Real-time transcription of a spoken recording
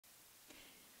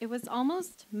It was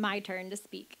almost my turn to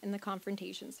speak in the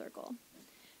confrontation circle.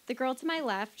 The girl to my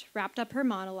left wrapped up her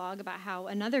monologue about how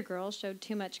another girl showed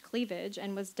too much cleavage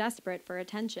and was desperate for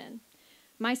attention.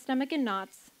 My stomach in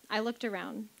knots, I looked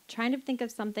around, trying to think of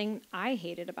something I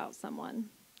hated about someone.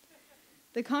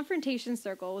 The confrontation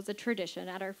circle was a tradition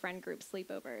at our friend group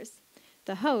sleepovers.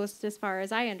 The host, as far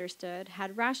as I understood,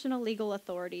 had rational legal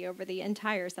authority over the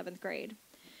entire 7th grade.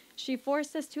 She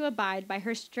forced us to abide by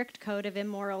her strict code of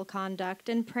immoral conduct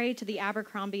and pray to the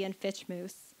Abercrombie and Fitch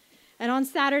moose. And on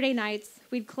Saturday nights,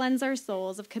 we'd cleanse our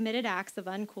souls of committed acts of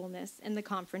uncoolness in the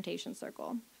confrontation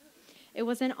circle. It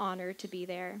was an honor to be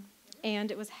there, and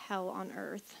it was hell on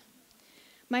earth.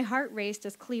 My heart raced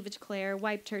as Cleavage Claire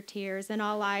wiped her tears and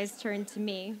all eyes turned to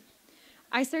me.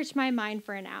 I searched my mind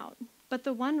for an out, but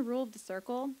the one rule of the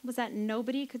circle was that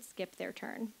nobody could skip their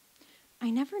turn. I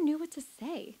never knew what to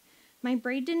say. My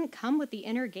brain didn't come with the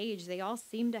inner gauge they all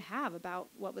seemed to have about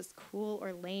what was cool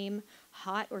or lame,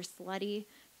 hot or slutty,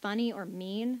 funny or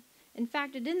mean. In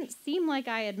fact, it didn't seem like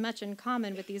I had much in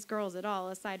common with these girls at all,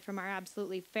 aside from our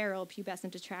absolutely feral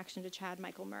pubescent attraction to Chad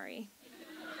Michael Murray.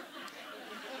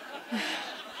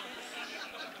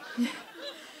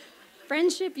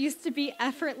 Friendship used to be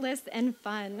effortless and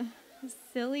fun,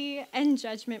 silly and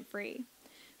judgment-free.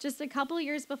 Just a couple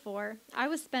years before, I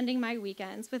was spending my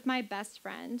weekends with my best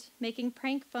friend, making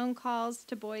prank phone calls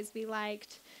to boys we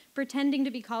liked, pretending to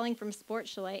be calling from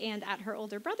Sports Chalet, and at her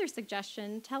older brother's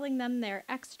suggestion, telling them their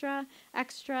extra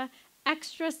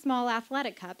small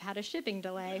athletic cup had a shipping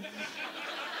delay.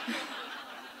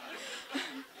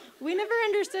 We never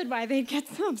understood why they'd get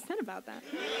so upset about that.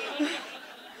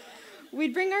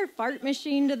 We'd bring our fart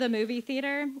machine to the movie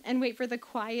theater and wait for the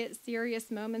quiet, serious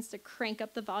moments to crank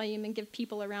up the volume and give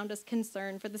people around us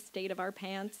concern for the state of our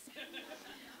pants.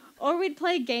 Or we'd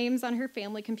play games on her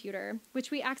family computer, which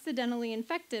we accidentally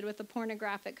infected with a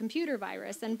pornographic computer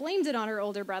virus and blamed it on her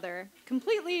older brother,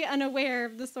 completely unaware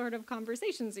of the sort of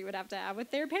conversations you would have to have with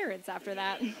their parents after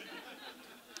that.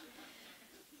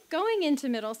 Going into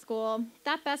middle school,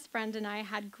 that best friend and I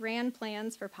had grand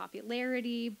plans for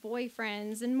popularity,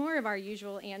 boyfriends, and more of our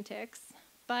usual antics.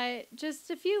 But just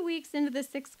a few weeks into the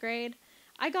 6th grade,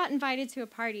 I got invited to a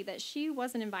party that she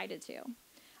wasn't invited to.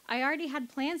 I already had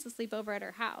plans to sleep over at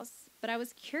her house, but I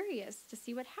was curious to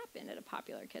see what happened at a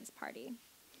popular kids party.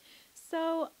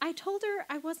 So I told her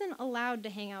I wasn't allowed to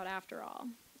hang out after all,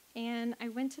 and I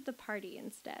went to the party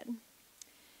instead.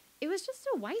 It was just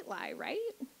a white lie, right?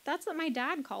 That's what my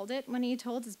dad called it when he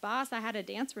told his boss I had a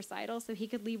dance recital so he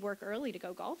could leave work early to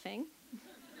go golfing.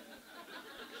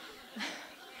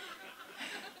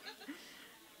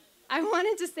 I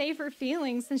wanted to save her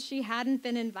feelings since she hadn't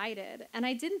been invited, and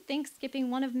I didn't think skipping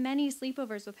one of many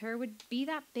sleepovers with her would be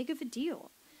that big of a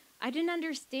deal. I didn't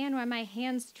understand why my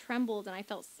hands trembled and I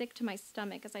felt sick to my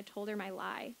stomach as I told her my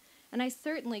lie, and I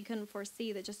certainly couldn't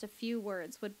foresee that just a few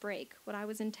words would break what I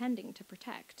was intending to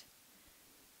protect.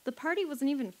 The party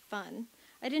wasn't even fun.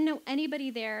 I didn't know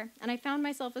anybody there, and I found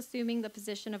myself assuming the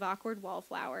position of awkward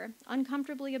wallflower,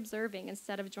 uncomfortably observing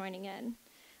instead of joining in.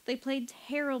 They played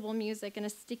terrible music in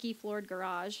a sticky-floored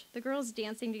garage, the girls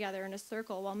dancing together in a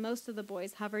circle while most of the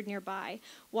boys hovered nearby,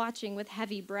 watching with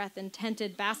heavy breath and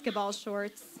tented basketball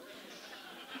shorts.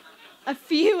 A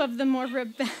few of the more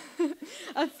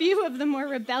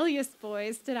rebellious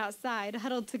boys stood outside,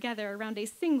 huddled together around a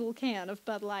single can of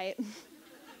Bud Light.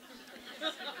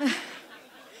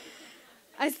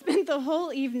 I spent the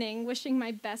whole evening wishing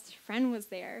my best friend was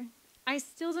there. I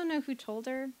still don't know who told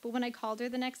her, but when I called her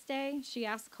the next day, she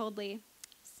asked coldly,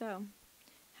 "So,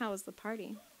 how was the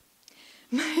party?"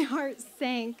 My heart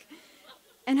sank,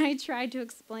 and I tried to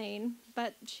explain,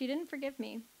 but she didn't forgive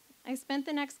me. I spent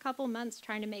the next couple months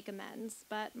trying to make amends,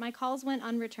 but my calls went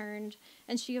unreturned,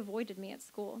 and she avoided me at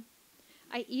school.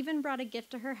 I even brought a gift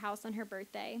to her house on her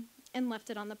birthday and left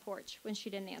it on the porch when she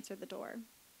didn't answer the door.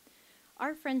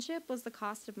 Our friendship was the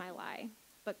cost of my lie,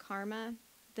 but karma,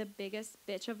 the biggest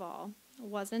bitch of all,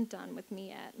 wasn't done with me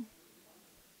yet.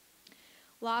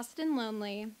 Lost and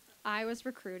lonely, I was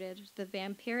recruited to the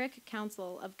Vampiric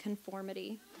Council of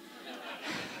Conformity,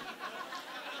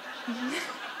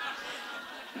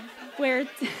 where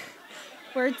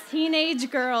teenage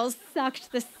girls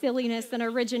sucked the silliness and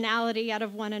originality out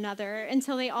of one another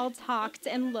until they all talked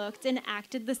and looked and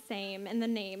acted the same in the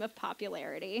name of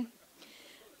popularity.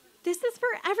 This is for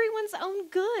everyone's own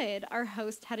good, our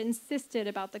host had insisted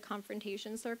about the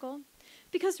confrontation circle,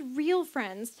 because real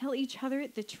friends tell each other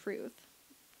the truth.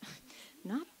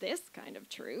 Not this kind of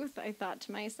truth, I thought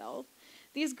to myself.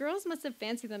 These girls must have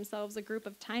fancied themselves a group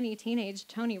of tiny teenage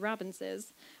Tony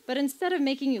Robbinses, but instead of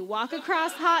making you walk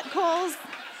across hot coals,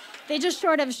 They just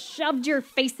sort of shoved your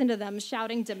face into them,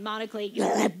 shouting demonically,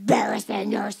 "You're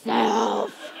embarrassing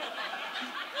yourself."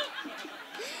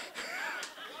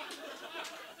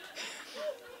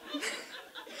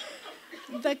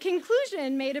 The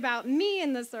conclusion made about me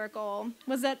in the circle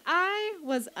was that I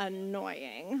was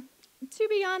annoying. To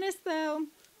be honest, though,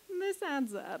 this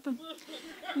adds up.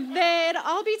 They'd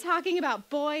all be talking about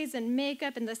boys and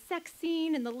makeup and the sex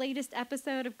scene in the latest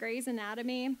episode of Grey's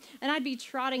Anatomy, and I'd be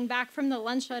trotting back from the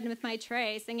luncheon with my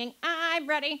tray singing, I'm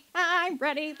ready,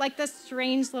 like the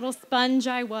strange little sponge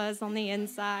I was on the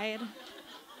inside.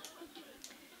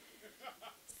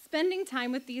 Spending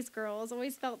time with these girls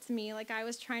always felt to me like I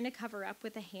was trying to cover up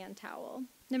with a hand towel.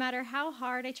 No matter how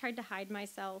hard I tried to hide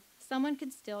myself, someone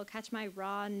could still catch my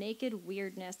raw, naked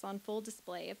weirdness on full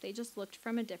display if they just looked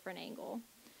from a different angle.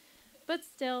 But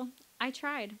still, I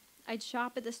tried. I'd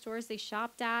shop at the stores they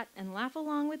shopped at and laugh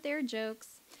along with their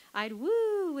jokes. I'd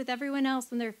woo with everyone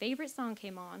else when their favorite song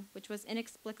came on, which was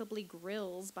inexplicably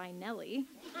Grills by Nelly.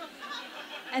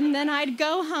 And then I'd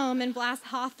go home and blast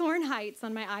Hawthorne Heights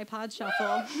on my iPod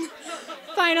Shuffle,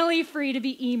 finally free to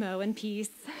be emo in peace.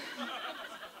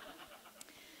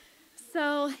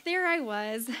 So there I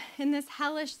was, in this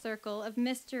hellish circle of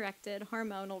misdirected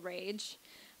hormonal rage,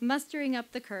 mustering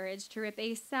up the courage to rip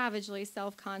a savagely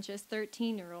self-conscious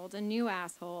 13-year-old a new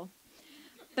asshole.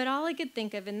 But all I could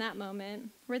think of in that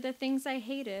moment were the things I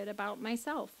hated about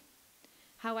myself.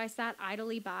 How I sat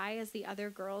idly by as the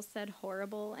other girls said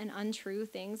horrible and untrue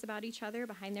things about each other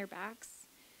behind their backs.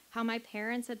 How my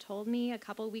parents had told me a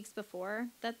couple weeks before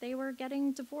that they were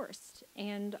getting divorced,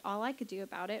 and all I could do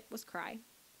about it was cry.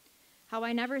 How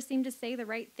I never seemed to say the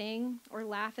right thing or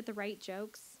laugh at the right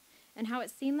jokes, and how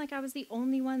it seemed like I was the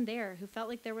only one there who felt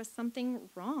like there was something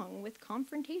wrong with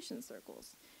confrontation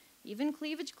circles. Even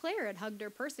Cleavage Claire had hugged her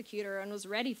persecutor and was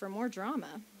ready for more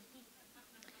drama.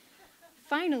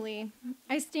 Finally,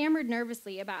 I stammered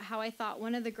nervously about how I thought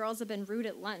one of the girls had been rude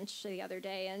at lunch the other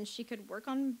day and she could work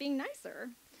on being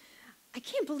nicer. I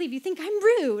can't believe you think I'm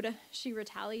rude, she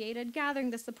retaliated,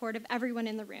 gathering the support of everyone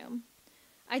in the room.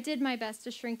 I did my best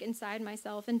to shrink inside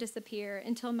myself and disappear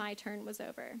until my turn was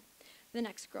over. The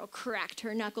next girl cracked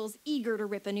her knuckles, eager to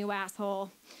rip a new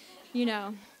asshole. You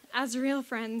know, as real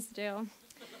friends do.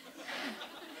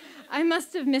 I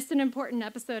must have missed an important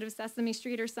episode of Sesame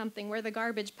Street or something where the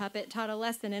garbage puppet taught a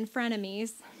lesson in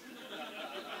frenemies.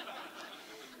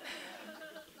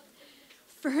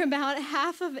 For about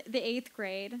half of the 8th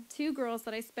grade, 2 girls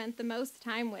that I spent the most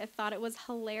time with thought it was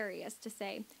hilarious to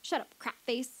say, "Shut up, crap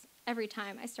face," every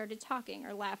time I started talking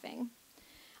or laughing.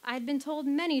 I had been told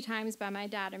many times by my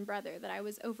dad and brother that I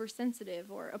was oversensitive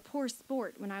or a poor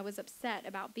sport when I was upset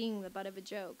about being the butt of a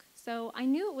joke, so I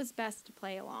knew it was best to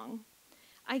play along.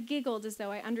 I giggled as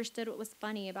though I understood what was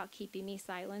funny about keeping me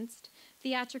silenced,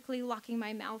 theatrically locking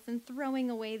my mouth and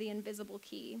throwing away the invisible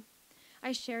key.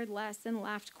 I shared less and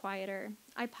laughed quieter.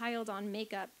 I piled on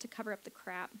makeup to cover up the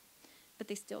crap, but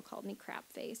they still called me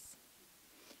crap face.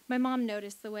 My mom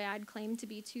noticed the way I'd claimed to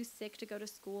be too sick to go to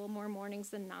school more mornings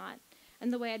than not,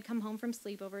 and the way I'd come home from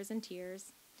sleepovers in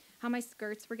tears, how my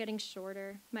skirts were getting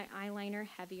shorter, my eyeliner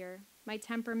heavier, my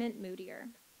temperament moodier,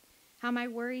 how my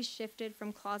worries shifted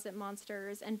from closet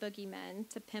monsters and boogeymen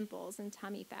to pimples and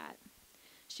tummy fat.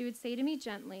 She would say to me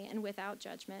gently and without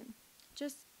judgment,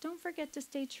 "Just don't forget to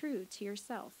stay true to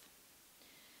yourself."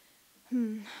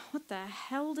 What the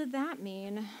hell did that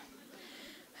mean?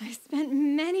 I spent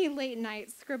many late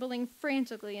nights scribbling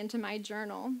frantically into my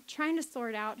journal, trying to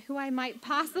sort out who I might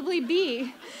possibly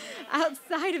be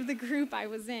outside of the group I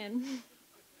was in.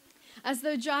 As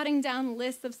though jotting down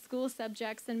lists of school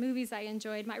subjects and movies I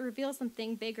enjoyed might reveal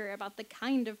something bigger about the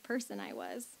kind of person I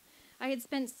was. I had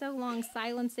spent so long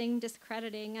silencing,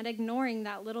 discrediting, and ignoring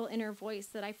that little inner voice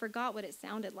that I forgot what it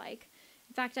sounded like.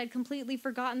 In fact, I'd completely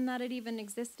forgotten that it even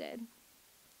existed.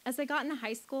 As I got into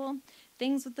high school,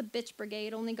 things with the bitch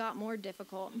brigade only got more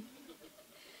difficult.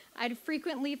 I'd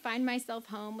frequently find myself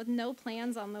home with no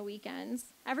plans on the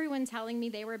weekends, everyone telling me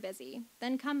they were busy.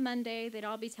 Then come Monday, they'd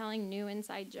all be telling new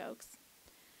inside jokes.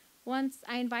 Once,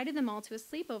 I invited them all to a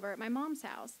sleepover at my mom's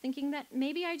house, thinking that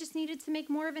maybe I just needed to make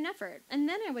more of an effort, and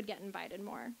then I would get invited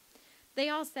more. They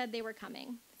all said they were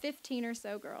coming, 15 or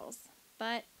so girls.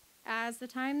 But as the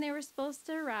time they were supposed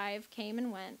to arrive came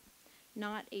and went,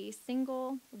 not a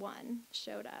single one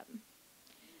showed up.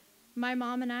 My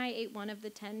mom and I ate one of the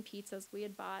 10 pizzas we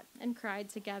had bought and cried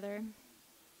together.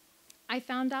 I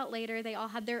found out later they all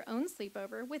had their own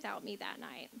sleepover without me that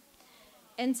night.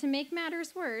 And to make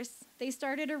matters worse, they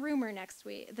started a rumor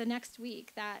the next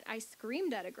week that I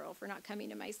screamed at a girl for not coming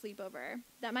to my sleepover,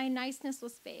 that my niceness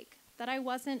was fake, that I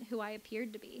wasn't who I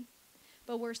appeared to be.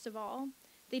 But worst of all,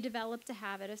 They developed a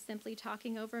habit of simply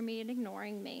talking over me and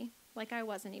ignoring me, like I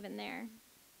wasn't even there.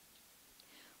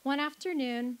 One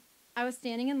afternoon, I was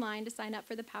standing in line to sign up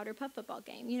for the Powder Puff football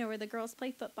game, where the girls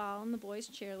play football and the boys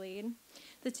cheerlead.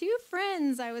 The two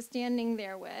friends I was standing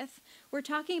there with were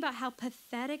talking about how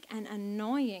pathetic and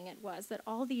annoying it was that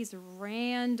all these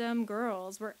random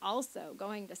girls were also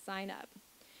going to sign up.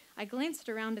 I glanced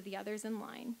around to the others in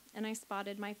line, and I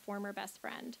spotted my former best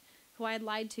friend, who I had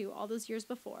lied to all those years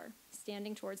before,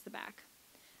 standing towards the back.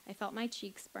 I felt my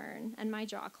cheeks burn and my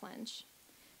jaw clench.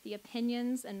 The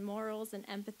opinions and morals and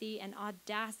empathy and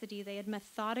audacity they had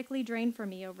methodically drained from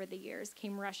me over the years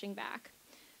came rushing back.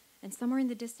 And somewhere in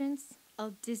the distance,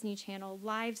 a Disney Channel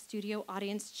live studio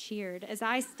audience cheered as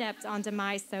I stepped onto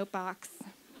my soapbox.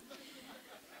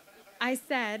 I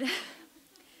said,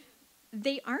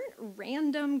 "They aren't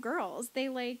random girls.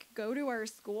 They, go to our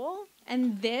school,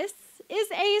 and this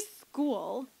is a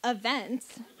school event.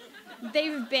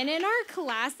 They've been in our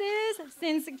classes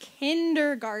since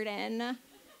kindergarten.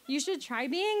 You should try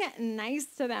being nice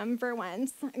to them for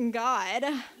once. God."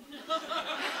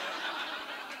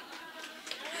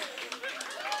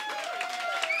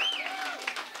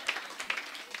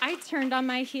 I turned on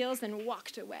my heels and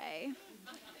walked away.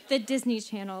 The Disney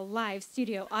Channel live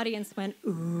studio audience went,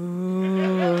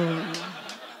 "Ooh."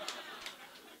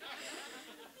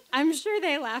 I'm sure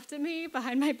they laughed at me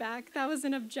behind my back. That was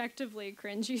an objectively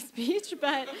cringy speech,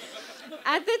 but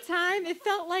at the time, it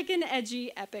felt like an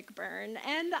edgy, epic burn,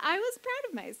 and I was proud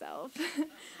of myself.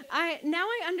 Now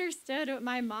I understood what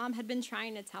my mom had been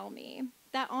trying to tell me,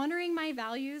 that honoring my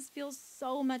values feels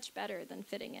so much better than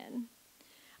fitting in.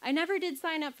 I never did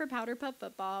sign up for Powder Puff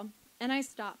football, and I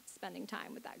stopped spending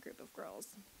time with that group of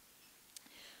girls.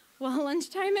 Well,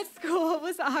 lunchtime at school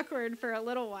was awkward for a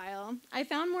little while. I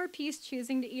found more peace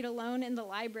choosing to eat alone in the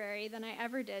library than I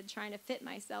ever did trying to fit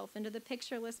myself into the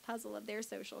pictureless puzzle of their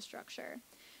social structure.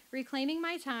 Reclaiming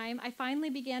my time, I finally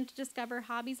began to discover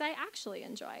hobbies I actually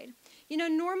enjoyed.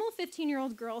 Normal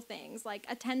 15-year-old girl things like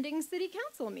attending city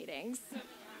council meetings,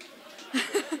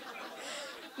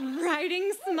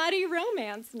 writing smutty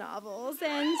romance novels,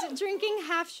 and drinking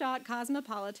half-shot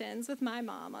Cosmopolitans with my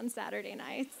mom on Saturday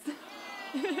nights.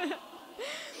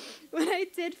 When I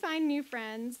did find new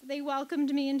friends, they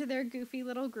welcomed me into their goofy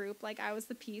little group like I was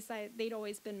the piece they'd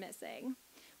always been missing.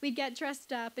 We'd get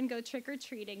dressed up and go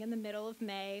trick-or-treating in the middle of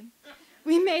May.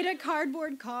 We made a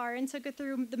cardboard car and took it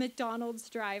through the McDonald's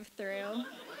drive-thru.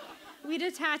 We'd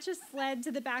attach a sled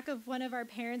to the back of one of our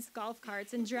parents' golf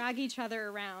carts and drag each other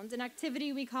around, an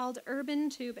activity we called urban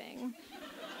tubing.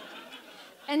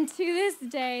 And to this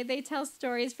day, they tell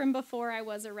stories from before I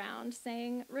was around,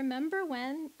 saying, "Remember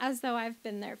when?" as though I've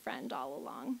been their friend all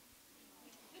along.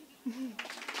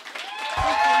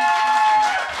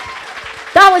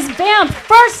 That was Vamp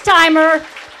first-timer,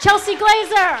 Chelsea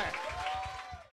Glaser.